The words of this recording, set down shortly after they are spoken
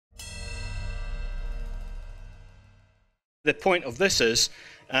The point of this is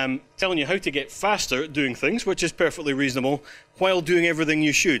telling you how to get faster at doing things, which is perfectly reasonable, while doing everything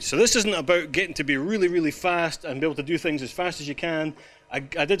you should. So this isn't about getting to be really, really fast and be able to do things as fast as you can. I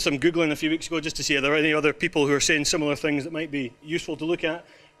did some Googling a few weeks ago just to see are there any other people who are saying similar things that might be useful to look at.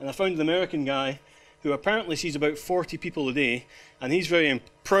 And I found an American guy who apparently sees about 40 people a day, and he's very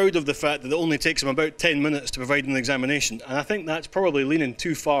proud of the fact that it only takes him about 10 minutes to provide an examination. And I think that's probably leaning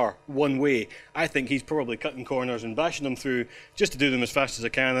too far one way. I think he's probably cutting corners and bashing them through just to do them as fast as I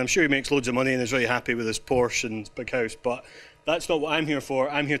can. I'm sure he makes loads of money and is very happy with his Porsche and big house, but that's not what I'm here for.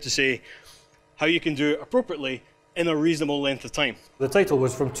 I'm here to say how you can do it appropriately in a reasonable length of time. The title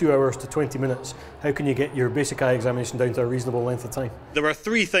was From 2 hours to 20 minutes. How can you get your basic eye examination down to a reasonable length of time? There are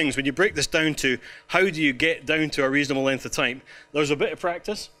three things when you break this down to how do you get down to a reasonable length of time. There's a bit of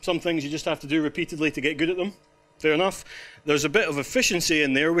practice. Some things you just have to do repeatedly to get good at them. Fair enough. There's a bit of efficiency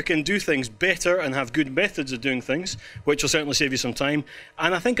in there. We can do things better and have good methods of doing things, which will certainly save you some time.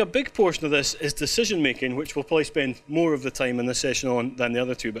 And I think a big portion of this is decision making, which we'll probably spend more of the time in this session on than the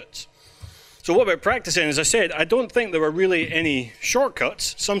other two bits. So what about practicing? As I said, I don't think there are really any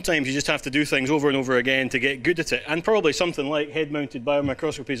shortcuts. Sometimes you just have to do things over and over again to get good at it. And probably something like head-mounted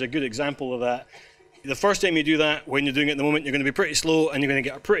biomicroscopy is a good example of that. The first time you do that, when you're doing it at the moment, you're going to be pretty slow and you're going to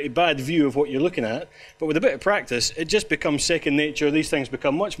get a pretty bad view of what you're looking at. But with a bit of practice, it just becomes second nature. These things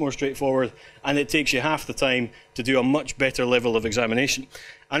become much more straightforward, and it takes you half the time to do a much better level of examination.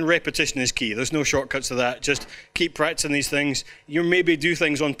 And repetition is key. There's no shortcuts to that. Just keep practicing these things. You maybe do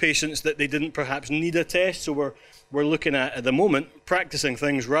things on patients that they didn't perhaps need a test. So we're looking at the moment, practicing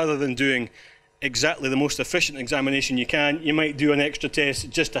things rather than doing exactly the most efficient examination you can. You might do an extra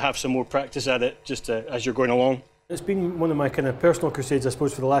test just to have some more practice at it, just as you're going along. It's been one of my kind of personal crusades, I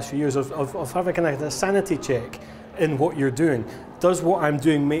suppose, for the last few years of having kind of a sanity check in what you're doing. Does what I'm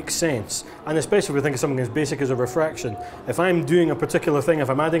doing make sense? And especially if we think of something as basic as a refraction. If I'm doing a particular thing, if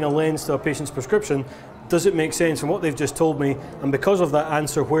I'm adding a lens to a patient's prescription, does it make sense from what they've just told me? And because of that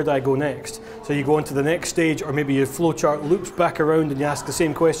answer, where do I go next? So you go on to the next stage, or maybe your flowchart loops back around and you ask the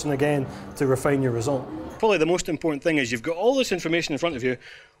same question again to refine your result. Probably the most important thing is you've got all this information in front of you.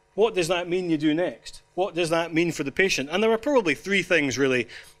 What does that mean you do next? What does that mean for the patient? And there are probably three things really,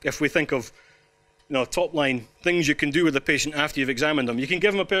 if we think of top line things you can do with the patient after you've examined them. You can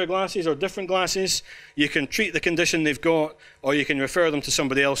give them a pair of glasses or different glasses. You can treat the condition they've got, or you can refer them to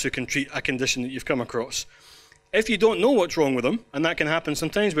somebody else who can treat a condition that you've come across. If you don't know what's wrong with them, and that can happen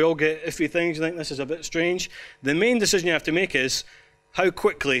sometimes, we all get iffy things, you think this is a bit strange, the main decision you have to make is how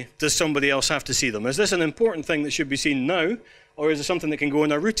quickly does somebody else have to see them? Is this an important thing that should be seen now, or is it something that can go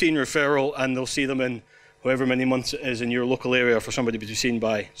in a routine referral and they'll see them in however many months it is in your local area for somebody to be seen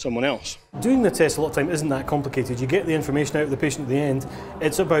by someone else? Doing the test a lot of time isn't that complicated. You get the information out of the patient at the end.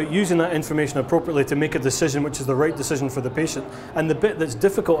 It's about using that information appropriately to make a decision which is the right decision for the patient. And the bit that's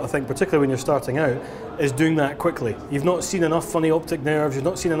difficult, I think, particularly when you're starting out, is doing that quickly. You've not seen enough funny optic nerves, you've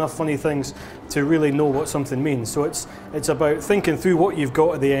not seen enough funny things to really know what something means. So it's about thinking through what you've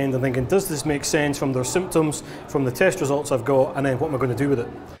got at the end and thinking, does this make sense from their symptoms, from the test results I've got, and then what am I going to do with it?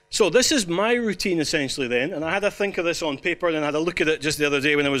 So this is my routine essentially then, and I had a think of this on paper and I had a look at it just the other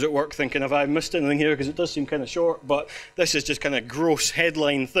day when I was at work thinking, have I missed anything here, because it does seem kind of short, but this is just kind of gross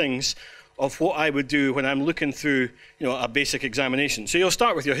headline things of what I would do when I'm looking through a basic examination. So you'll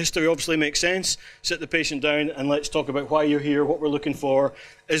start with your history, obviously makes sense, sit the patient down and let's talk about why you're here, what we're looking for,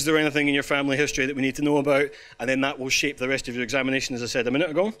 is there anything in your family history that we need to know about, and then that will shape the rest of your examination, as I said a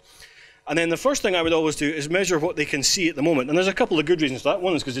minute ago. And then the first thing I would always do is measure what they can see at the moment. And there's a couple of good reasons for that.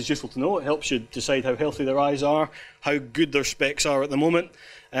 One is because it's useful to know. It helps you decide how healthy their eyes are, how good their specs are at the moment.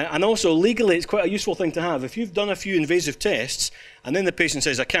 And also, legally, it's quite a useful thing to have. If you've done a few invasive tests, and then the patient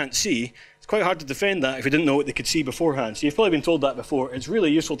says, I can't see, it's quite hard to defend that if you didn't know what they could see beforehand. So you've probably been told that before. It's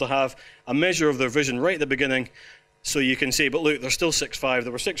really useful to have a measure of their vision right at the beginning, so you can say, but look, they're still 6'5", they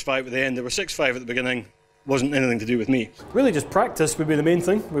were 6'5" at the end, they were 6'5" at the beginning. Wasn't anything to do with me. Really just practice would be the main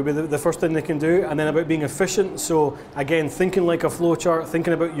thing, would be the first thing they can do, and then about being efficient. So again, thinking like a flowchart,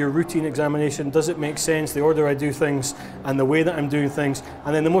 thinking about your routine examination, does it make sense, the order I do things and the way that I'm doing things,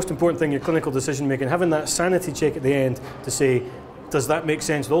 and then the most important thing, your clinical decision making, having that sanity check at the end to say, does that make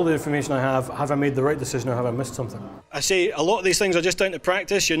sense with all the information I have I made the right decision or have I missed something? I say a lot of these things are just down to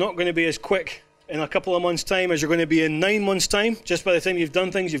practice. You're not going to be as quick in a couple of months' time as you're going to be in 9 months' time. Just by the time you've done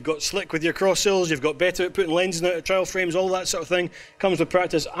things, you've got slick with your cross sills, you've got better at putting lenses out of trial frames, all that sort of thing comes with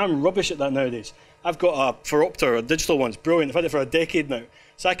practice. I'm rubbish at that nowadays. I've got a phoropter, a digital one, it's brilliant. I've had it for a decade now.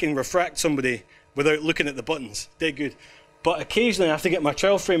 So I can refract somebody without looking at the buttons. Dead good. But occasionally I have to get my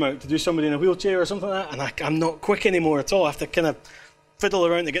trial frame out to do somebody in a wheelchair or something like that, and I'm not quick anymore at all. I have to kind of fiddle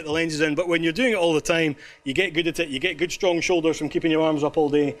around to get the lenses in, but when you're doing it all the time, you get good at it, you get good strong shoulders from keeping your arms up all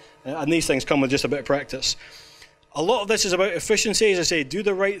day, and these things come with just a bit of practice. A lot of this is about efficiency. As I say, do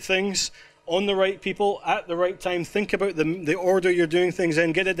the right things on the right people at the right time. Think about the order you're doing things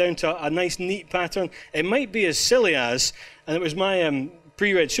in, get it down to a nice neat pattern. It might be as silly as, and it was my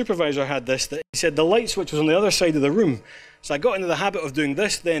pre-reg supervisor had this, that he said the light switch was on the other side of the room. So I got into the habit of doing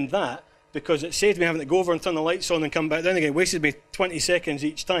this, then that, because it saved me having to go over and turn the lights on and come back down again. It wasted me 20 seconds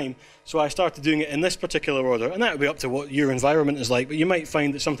each time. So I started doing it in this particular order. And that would be up to what your environment is like. But you might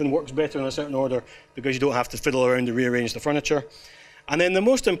find that something works better in a certain order because you don't have to fiddle around to rearrange the furniture. And then the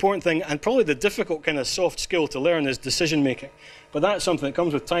most important thing, and probably the difficult kind of soft skill to learn, is decision making. But that's something that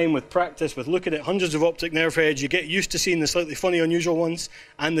comes with time, with practice, with looking at hundreds of optic nerve heads. You get used to seeing the slightly funny, unusual ones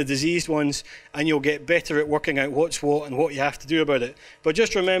and the diseased ones, and you'll get better at working out what's what and what you have to do about it. But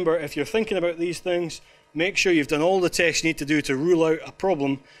just remember, if you're thinking about these things, make sure you've done all the tests you need to do to rule out a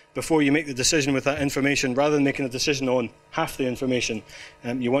problem before you make the decision with that information, rather than making a decision on half the information.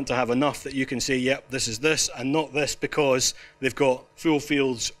 You want to have enough that you can say, yep, this is this and not this, because they've got full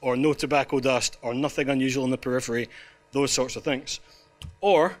fields or no tobacco dust or nothing unusual in the periphery, those sorts of things.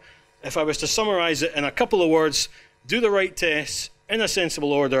 Or, if I was to summarize it in a couple of words, do the right tests in a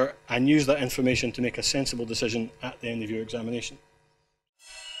sensible order and use that information to make a sensible decision at the end of your examination.